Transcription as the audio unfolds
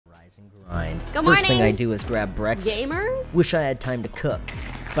Grind. Good morning. First thing I do is grab breakfast. Gamers? Wish I had time to cook,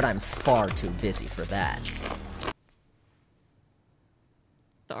 but I'm far too busy for that.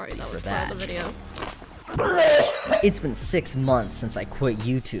 Sorry, that was part of the video. It's been 6 months since I quit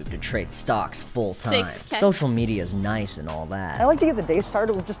YouTube to trade stocks full time. 6K. Social media is nice and all that. I like to get the day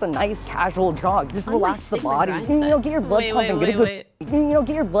started with just a nice casual jog. Just relax the body. Grind You know, set. get your blood pumping. Get a good. You know,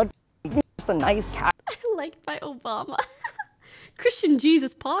 get your blood. Just a nice. Liked by Obama. Christian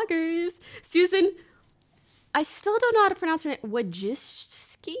Jesus Poggers. Susan, I still don't know how to pronounce her name.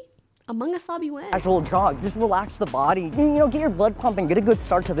 Wojcicki? Among Us Lobby Win. Casual jog. Just relax the body. You know, get your blood pumping. Get a good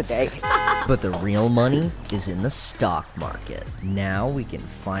start to the day. But the real money is in the stock market. Now we can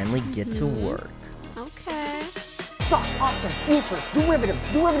finally get to work. Okay. Stock, options, futures,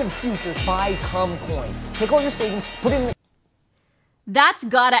 derivative futures. Buy coin. Take all your savings, put in. That's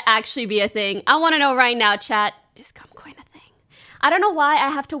gotta actually be a thing. I wanna know right now, chat. Is Cumcoin a thing? I don't know why I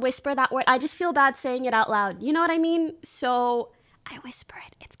have to whisper that word. I just feel bad saying it out loud. You know what I mean? So I whisper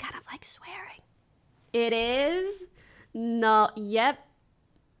it. It's kind of like swearing. It is? No. Yep.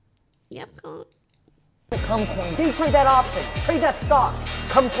 Cumcoin. Day trade that option. Trade that stock.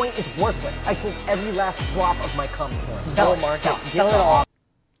 Cumcoin is worthless. I sold every last drop of my Cumcoin. Sell it all.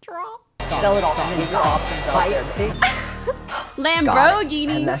 Draw. Sell it all. Get your options out there.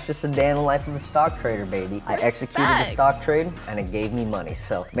 Lamborghini. And that's just a day in the life of a stock trader, baby. I executed a stock trade and it gave me money.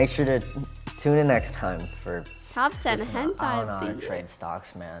 So make sure to tune in next time for Top 10 hentai I don't know how of to the year. trade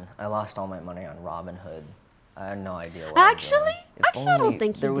stocks, man. I lost all my money on Robinhood. I had no idea what Actually? I was doing. If Actually, I don't only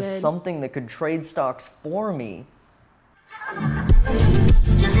think you there was did. something that could trade stocks for me.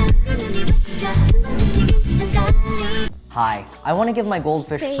 Hi, I want to give my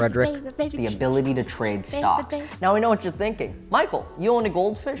Goldfish Frederick the ability to trade stocks. Now I know what you're thinking. Michael, you own a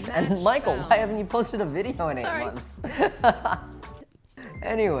Goldfish? And Michael, why haven't you posted a video in 8 Sorry. months?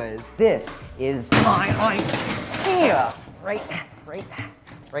 Anyways, this is my idea. Right here.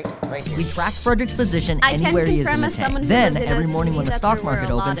 We track Frederick's position I can anywhere he is in confirm the as someone tank. who Then, lived in every OTP morning when the that stock there were market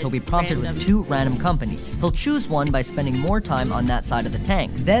a lot opens, he'll of be prompted with random- 2 random companies. He'll choose one by spending more time on that side of the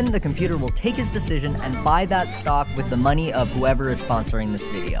tank. Then the computer will take his decision and buy that stock with the money of whoever is sponsoring this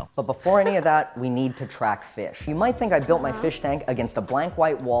video. But before any of that, we need to track fish. You might think I built my fish tank against a blank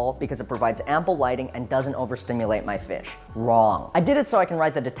white wall because it provides ample lighting and doesn't overstimulate my fish. Wrong. I did it so I can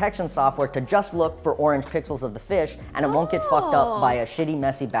write the detection software to just look for orange pixels of the fish and it won't get fucked up by a shitty,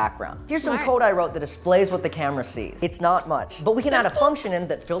 messy background. Here's some Smart. code I wrote that displays what the camera sees. It's not much, but we can add a Simple. function in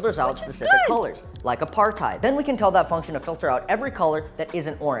that filters out Which is specific good. colors, like apartheid. Then we can tell that function to filter out every color that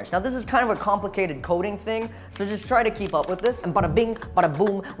isn't orange. Now this is kind of a complicated coding thing, so just try to keep up with this. And bada bing, bada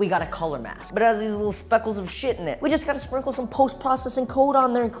boom, we got a color mask. But it has these little speckles of shit in it. We just gotta sprinkle some post-processing code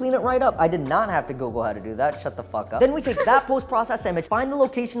on there and clean it right up. I did not have to Google how to do that, shut the fuck up. Then we take that post-processed image, find the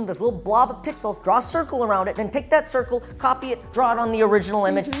location of this little blob of pixels, draw a circle around it, then take that circle, copy it, draw it on the original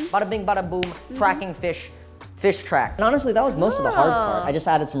image, bada bing, bada boom, tracking fish track. And honestly, that was most of the hard part. I just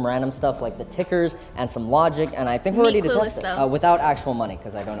added some random stuff like the tickers and some logic, and I think we're ready to test it without actual money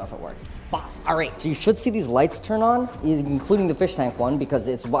because I don't know if it works. All right, so you should see these lights turn on, including the fish tank one, because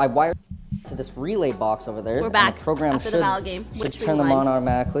I wired to this relay box over there. We're back And the program after the Val game. should Which turn them on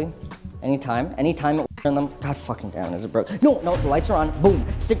automatically. Anytime it will turn them. God fucking damn, is it broke? No, the lights are on. Boom.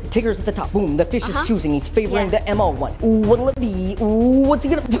 Tigger's at the top. Boom. The fish is choosing. He's favoring the MO one. Ooh, what'll it be? Ooh, what's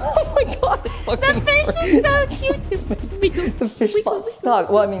he gonna? Oh my god. The fish is so cute. The fish bought stock.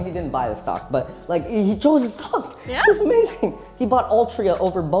 Well, I mean, he didn't buy the stock, but like he chose his stock. Yeah. It was amazing. He bought Altria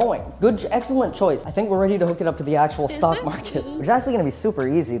over Boeing. Excellent choice. I think we're ready to hook it up to the actual stock market, which is actually gonna be super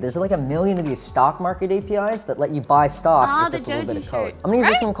easy. There's like 1 million of these stock market APIs that let you buy stocks with just a little bit of code. I'm gonna use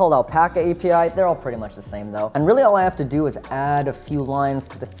this one called Alpaca API. They're all pretty much the same though. And really all I have to do is add a few lines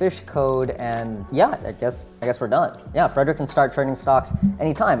to the fish code and yeah, I guess we're done. Yeah, Frederick can start trading stocks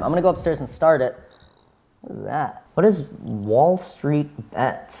anytime. I'm gonna go upstairs and start it. What is that? What is Wall Street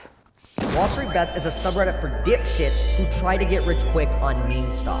Bets? Wall Street Bets is a subreddit for dipshits who try to get rich quick on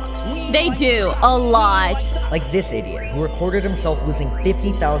meme stocks. They do a lot. Like this idiot who recorded himself losing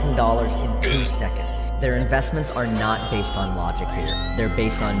 $50,000 in 2 seconds. Their investments are not based on logic here. They're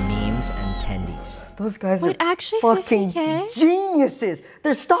based on memes and tendies. Those guys Wait, are actually fucking 50K? geniuses.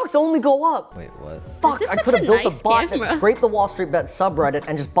 Their stocks only go up. Wait, what? Fuck, This is I such could have a built nice a bot camera. that scraped the Wall Street Bet subreddit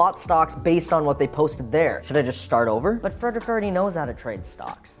and just bought stocks based on what they posted there. Should I just start over? But Frederick already knows how to trade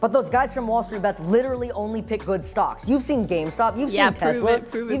stocks. But those guys from Wall Street Bets literally only pick good stocks. You've seen GameStop, you've seen Tesla,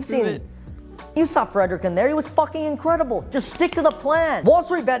 you've seen... You saw Frederick in there, he was fucking incredible. Just stick to the plan. Wall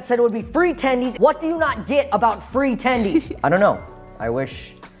Street Bet said it would be free tendies. What do you not get about free tendies? I don't know. I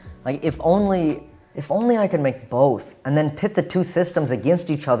wish, like, if only If only I could make both, and then pit the two systems against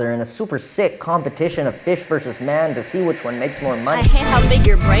each other in a super sick competition of fish versus man to see which one makes more money. I hate how big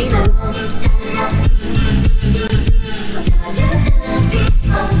your brain is.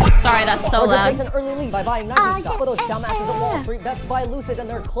 Sorry, that's so loud. Takes an early lead by buying Nike stock. For those dumbasses at Wall Street bets buy Lucid and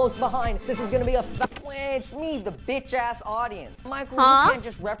they're close behind. This is gonna be a It's me, the bitch-ass audience. Michael, you can't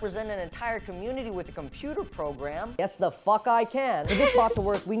just represent an entire community with a computer program. Yes, the fuck I can. For this bot to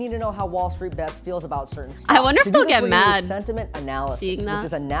work, we need to know how Wall Street Bets feels about certain stocks. I wonder if To do they'll this, get we're gonna mad use sentiment analysis, seeing that. which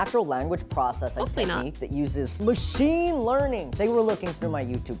is a natural language processing Hopefully not. technique that uses machine learning. Say we're looking through my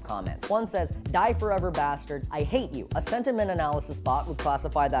YouTube comments. One says, "Die forever, bastard. I hate you." A sentiment analysis bot would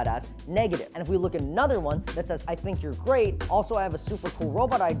classify that as negative. And if we look at another one that says, "I think you're great. Also, I have a super cool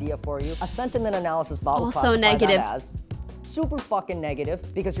robot idea for you," a sentiment analysis bot would Also classify negative. that as super fucking negative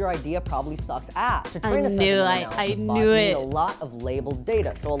because your idea probably sucks ass. To train a sentiment analysis bot, you need a lot of labeled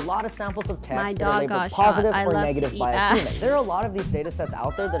data. So a lot of samples of text My that are dog labeled got positive shot. I or love to negative eat by a ass. human. There are a lot of these data sets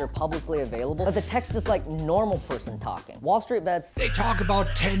out there that are publicly available, but the text is like normal person talking. Wall Street Bets, They talk about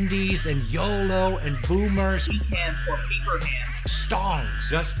tendies and YOLO and boomers. Weak hands or paper hands. Stongs,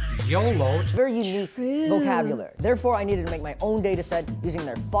 just YOLO. very unique vocabulary. Therefore, I needed to make my own data set using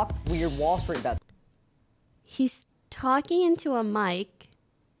their fucked weird Wall Street Bets. He's talking into a mic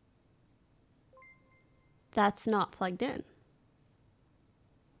that's not plugged in.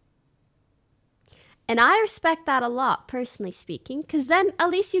 And I respect that a lot, personally speaking, because then at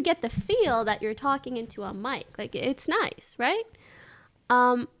least you get the feel that you're talking into a mic. Like, it's nice, right?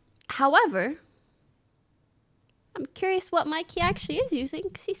 However, I'm curious what mic he actually is using,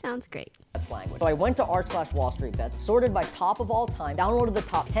 because he sounds great. Language. So I went to r/Wall Street Bets, sorted by top of all time, downloaded the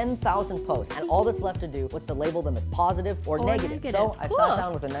top 10,000 posts, and all that's left to do was to label them as positive or negative. So I sat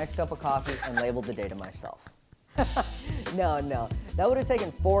down with a nice cup of coffee and labeled the data myself. No, that would have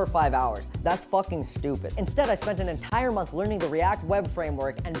taken 4 or 5 hours. That's fucking stupid. Instead, I spent an entire month learning the React web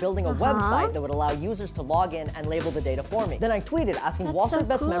framework and building a website that would allow users to log in and label the data for me. Then I tweeted asking Wall Street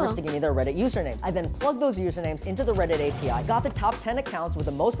Bets members to give me their Reddit usernames. I then plugged those usernames into the Reddit API, got the top 10 accounts with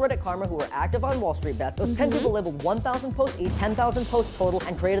the most Reddit karma who were active on Wall Street Bets. Those 10 people labeled 1,000 posts each, 10,000 posts total,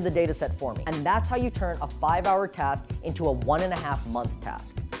 and created the data set for me. And that's how you turn a 5-hour task into a 1.5-month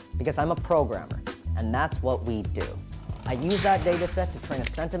task. Because I'm a programmer. And that's what we do. I use that data set to train a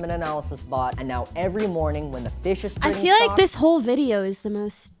sentiment analysis bot, and now every morning when the fish is trading I feel like stocks, this whole video is the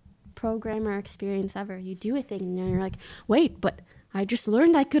most programmer experience ever. You do a thing and then you're like, wait, but I just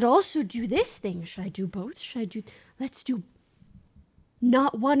learned I could also do this thing. Should I do both? Let's do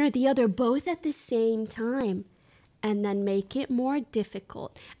not one or the other, both at the same time. And then make it more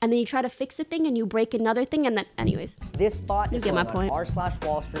difficult. And then you try to fix a thing and you break another thing and then, anyways. this bot is get going my point. on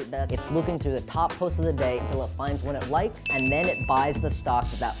r/Wall Street Bet. It's looking through the top posts of the day until it finds one it likes, and then it buys the stock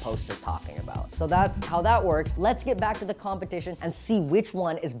that post is talking about. So that's how that works. Let's get back to the competition and see which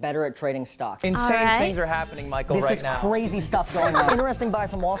one is better at trading stocks. Insane things are happening, Michael, This right is now. crazy stuff going on. Interesting buy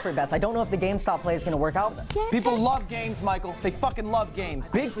from Wall Street Bets. I don't know if the GameStop play is going to work out. People love games, Michael. They fucking love games.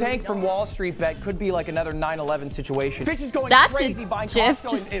 Big tank from Wall Street Bet could be like another 9/11 situation. Fish is going That's crazy a buying GIF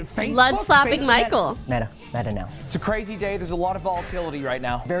Costco just and Facebook. blood slapping Facebook, Michael. Meta now. It's a crazy day. There's a lot of volatility right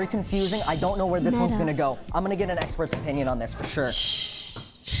now. Very confusing. I don't know where this one's gonna go. I'm gonna get an expert's opinion on this for sure.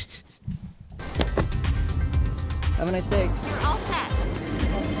 Have a nice day. You're all set.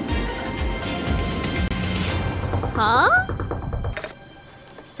 Huh?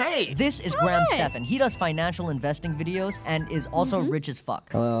 Hey! This is Graham Stephan. He does financial investing videos and is also rich as fuck.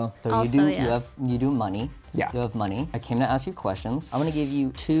 Hello. So Also, yes. you do money. Yeah. You have money. I came to ask you questions. I'm gonna give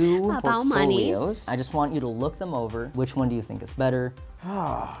you 2 About money. portfolios. I just want you to look them over. Which one do you think is better?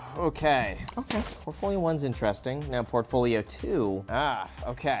 Okay. Portfolio 1's interesting. Now portfolio 2.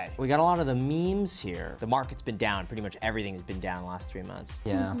 Okay. We got a lot of the memes here. The market's been down. Pretty much everything's been down the last 3 months.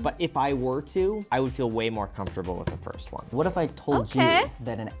 Yeah. But if I were to, I would feel way more comfortable with the first one. What if I told you Okay.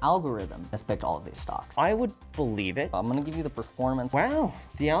 that an algorithm has picked all of these stocks? I would believe it. I'm gonna give you the performance. Wow,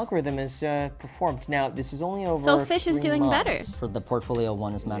 the algorithm has performed. Now, this is only over So Fish is 3 doing months. better. For the portfolio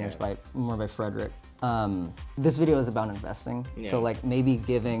 1 is managed by Frederick. This video is about investing. So like maybe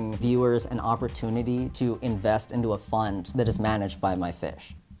giving viewers an opportunity to invest into a fund that is managed by my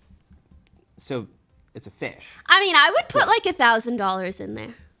fish. So, it's a fish. I mean, I would put like $1,000 in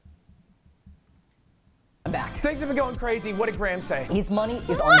there. I'm back. Things have been going crazy. What did Graham say? His money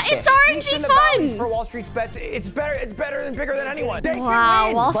is on What? fish. It's RNG Leaps in the bounties fun! for Wall Street's bets. It's better than bigger than anyone. They can Wow,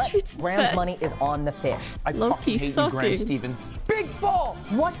 win. Wall But Street's Graham's bets. money is on the fish. I Low-key fucking hate you, Graham sucking. Stevens. Big fall.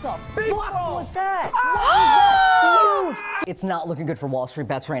 What the Big fuck fall. was that? Ah! Huge. It's not looking good for Wall Street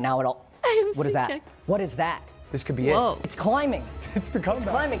Bets right now at all. I am What is that? sick. What is that? This could be Whoa. It's climbing. It's the comeback.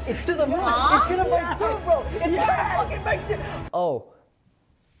 It's climbing. It's to the moon. It's gonna break through, bro. It's gonna fucking break through. Oh,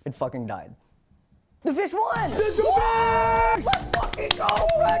 it fucking died. The fish won! Let's go! Let's fucking go,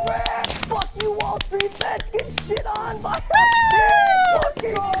 Frederick! Fuck you, Wall Street bets! Get shit on by the fish!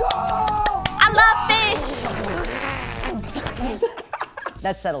 Fucking go! I love fish!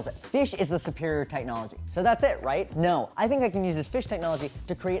 That settles it. Fish is the superior technology. So that's it, right? No. I think I can use this fish technology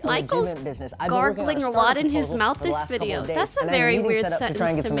to create a Michael's legitimate business. I've been working on gargling a startup lot in his proposal mouth for the this last couple video. of days, That's a and I have very meetings weird set up to try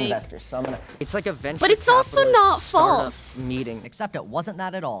and sentence get to some make. investors. So I'm gonna. It's like a venture But it's also capitalist not startup false. meeting, except it wasn't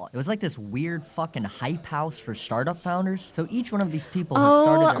that at all. It was like this weird fucking hype house for startup founders. So each one of these people has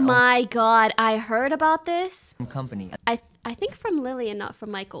started Oh their my god, I heard about this. own company. I think from Lily and not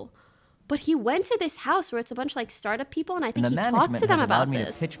from Michael. But he went to this house where it's a bunch of like startup people, and I think And the he talked management to them has allowed about me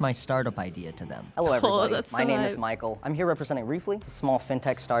this. to pitch my startup idea to them. Hello, everybody. that's My so name is hype. Michael. I'm here representing Reefly. It's a small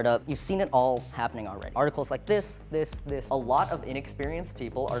fintech startup. You've seen it all happening already. Articles like this. A lot of inexperienced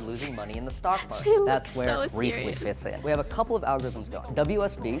people are losing money in the stock market. They look That's where so Reefly serious. fits in. We have a couple of algorithms going.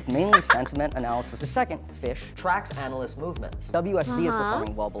 WSB, mainly sentiment analysis. The second, Fish, tracks analyst movements. WSB is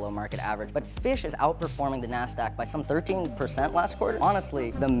performing well below market average, but Fish is outperforming the NASDAQ by some 13% last quarter.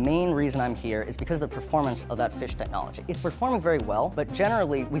 Honestly, the main reason I'm here is because of the performance of that Fish technology. It's performing very well, but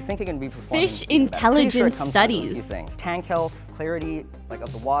generally, we think it can be performing Fish even better. Pretty sure it intelligence comes down to a few studies. things. Tank health, clarity, like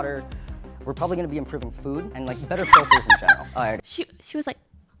of the water. We're probably going to be improving food and like better filters in general. All right. She was like,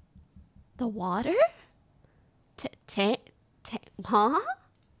 the water? Huh?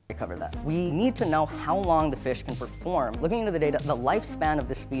 I cover that. We need to know how long the fish can perform. Looking into the data, the lifespan of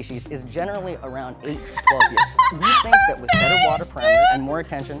this species is generally around 8 to 12 years. We think that with better water parameters and more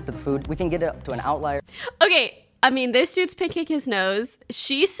attention to the food, we can get it up to an outlier. Okay, I mean, this dude's picking his nose.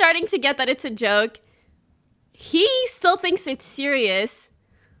 She's starting to get that it's a joke. He still thinks it's serious.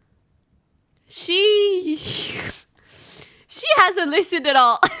 She hasn't listened at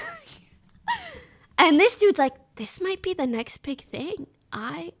all. And this dude's like, this might be the next big thing.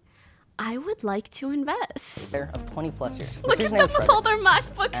 I would like to invest. Of 20 plus years. The Look fish at name them is with all Frederick. their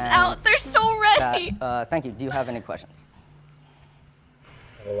MacBooks And out. They're so ready. Thank you. Do you have any questions?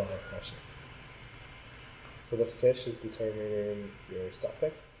 I have a lot of questions. So the fish is determining your stock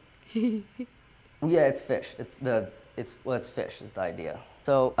picks? Yeah, it's fish. It's fish is the idea.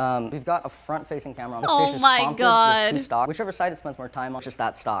 So we've got a front-facing camera on the Oh fish is my prompted God. with 2 stock. Whichever side it spends more time on, just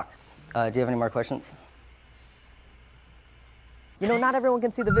that stock. Do you have any more questions? You know, not everyone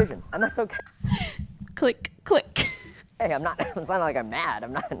can see the vision, and that's okay. Click, click. Hey, I'm not. It's not like I'm mad.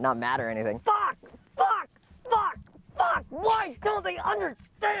 I'm not mad or anything. Fuck! Why don't they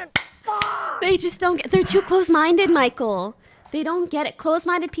understand? Fuck! They just don't get. They're too close-minded, Michael. They don't get it.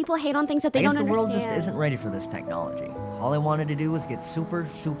 Closed-minded people hate on things that they I guess don't the world understand. just isn't ready for this technology. All I wanted to do was get super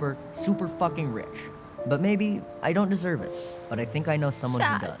fucking rich. But maybe I don't deserve it. But I think I know someone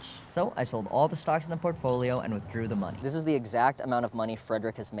Sad. who does. So I sold all the stocks in the portfolio and withdrew the money. This is the exact amount of money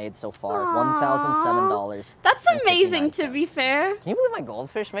Frederick has made so far. $1,007. That's amazing, to be fair. Can you believe my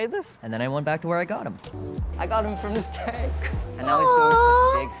goldfish made this? And then I went back to where I got him. I got him from this tank. And now he's doing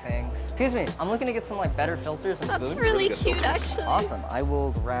some big things. Excuse me, I'm looking to get some like better filters and That's food. really cute, actually. Awesome. I will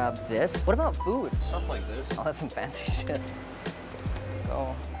grab this. What about food? Stuff like this. Oh, that's some fancy shit.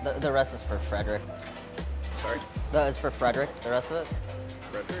 Go. The rest is for Frederick. Sorry? It's for Frederick. The rest of it?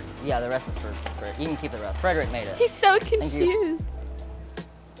 Frederick? Yeah, the rest is for Frederick. You can keep the rest. Frederick made it. He's so you. confused.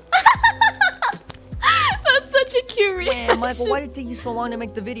 That's such a cute reaction. Man, Michael, why did it take you so long to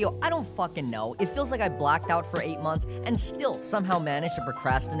make the video? I don't fucking know. It feels like I blacked out for 8 months and still somehow managed to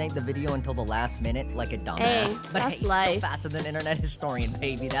procrastinate the video until the last minute like a dumbass. Hey, but that's hey, still life. faster than internet historian,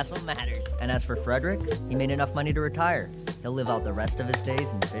 baby. That's what matters. And as for Frederick, he made enough money to retire. He'll live out the rest of his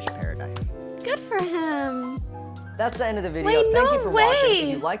days in fish paradise. Good for him. That's the end of the video. Wait, Thank no you for watching. way. If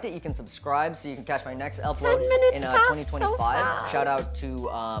you liked it, you can subscribe so you can catch my next upload 10 minutes in passed so 2025. fast. Shout out to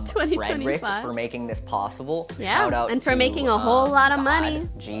Frederick 2025. for making this possible. Yeah, Shout out and for to, making a whole lot of God, money.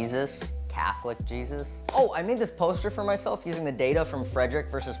 Jesus. Catholic Jesus. Oh, I made this poster for myself using the data from Frederick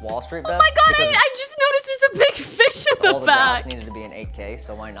versus Wall Street bets. Oh my god, because I just noticed there's a big fish in all the the graphs back. needed to be in 8K,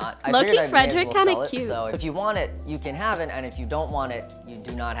 so why not? I Low-key figured I may as Frederick well kinda sell it, cute. So if you want it, you can have it, and if you don't want it, you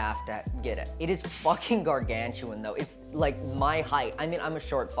do not have to get it. It is fucking gargantuan though. It's like my height. I mean, I'm a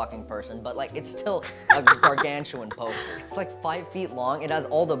short fucking person, but like it's still a gargantuan poster. It's like 5 feet long. It has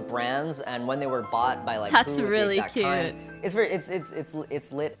all the brands and when they were bought by like That's who at the really exact cute. times.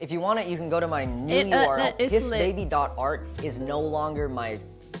 It's lit. If you want it, you can go to my new URL. Kissbaby.art is no longer my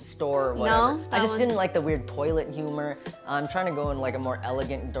store or whatever. No, I just didn't like the weird toilet humor. I'm trying to go in like a more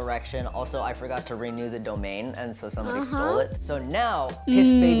elegant direction. Also, I forgot to renew the domain, and so somebody stole it. So now,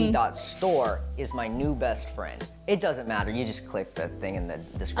 kissbaby.store is my new best friend. It doesn't matter. You just click that thing in the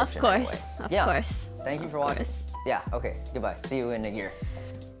description. Of course, anyway. of Yeah. course. Thank you for watching. Yeah. Okay. Goodbye. See you in a year.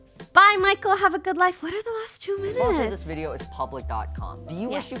 Bye, Michael. Have a good life. What are the last 2 minutes? The sponsor of this video is public.com. Do you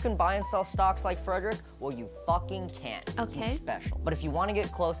wish Yes. you can buy and sell stocks like Frederick? Well, you fucking can't. Okay. He's special. But if you want to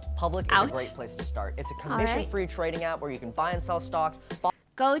get close, Public is a great place to start. It's a commission-free trading app where you can buy and sell stocks.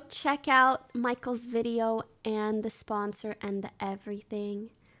 Go check out Michael's video and the sponsor and the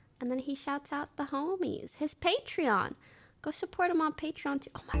everything. And then he shouts out the homies. His Patreon. Go support him on Patreon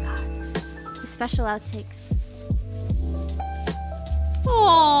too. Oh my God. The special outtakes.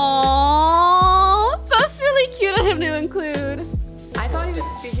 Aww, that's really cute of him to include. I thought he was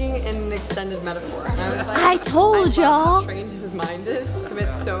speaking in an extended metaphor. And I was like, I told I love y'all. how trained his mind is to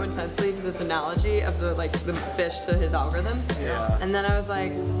commit so intensely to this analogy of the fish to his algorithm. Yeah. And then I was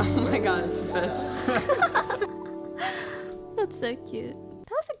like, oh my God, it's a fish. That's so cute.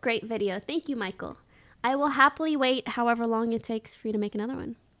 That was a great video. Thank you, Michael. I will happily wait however long it takes for you to make another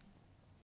one.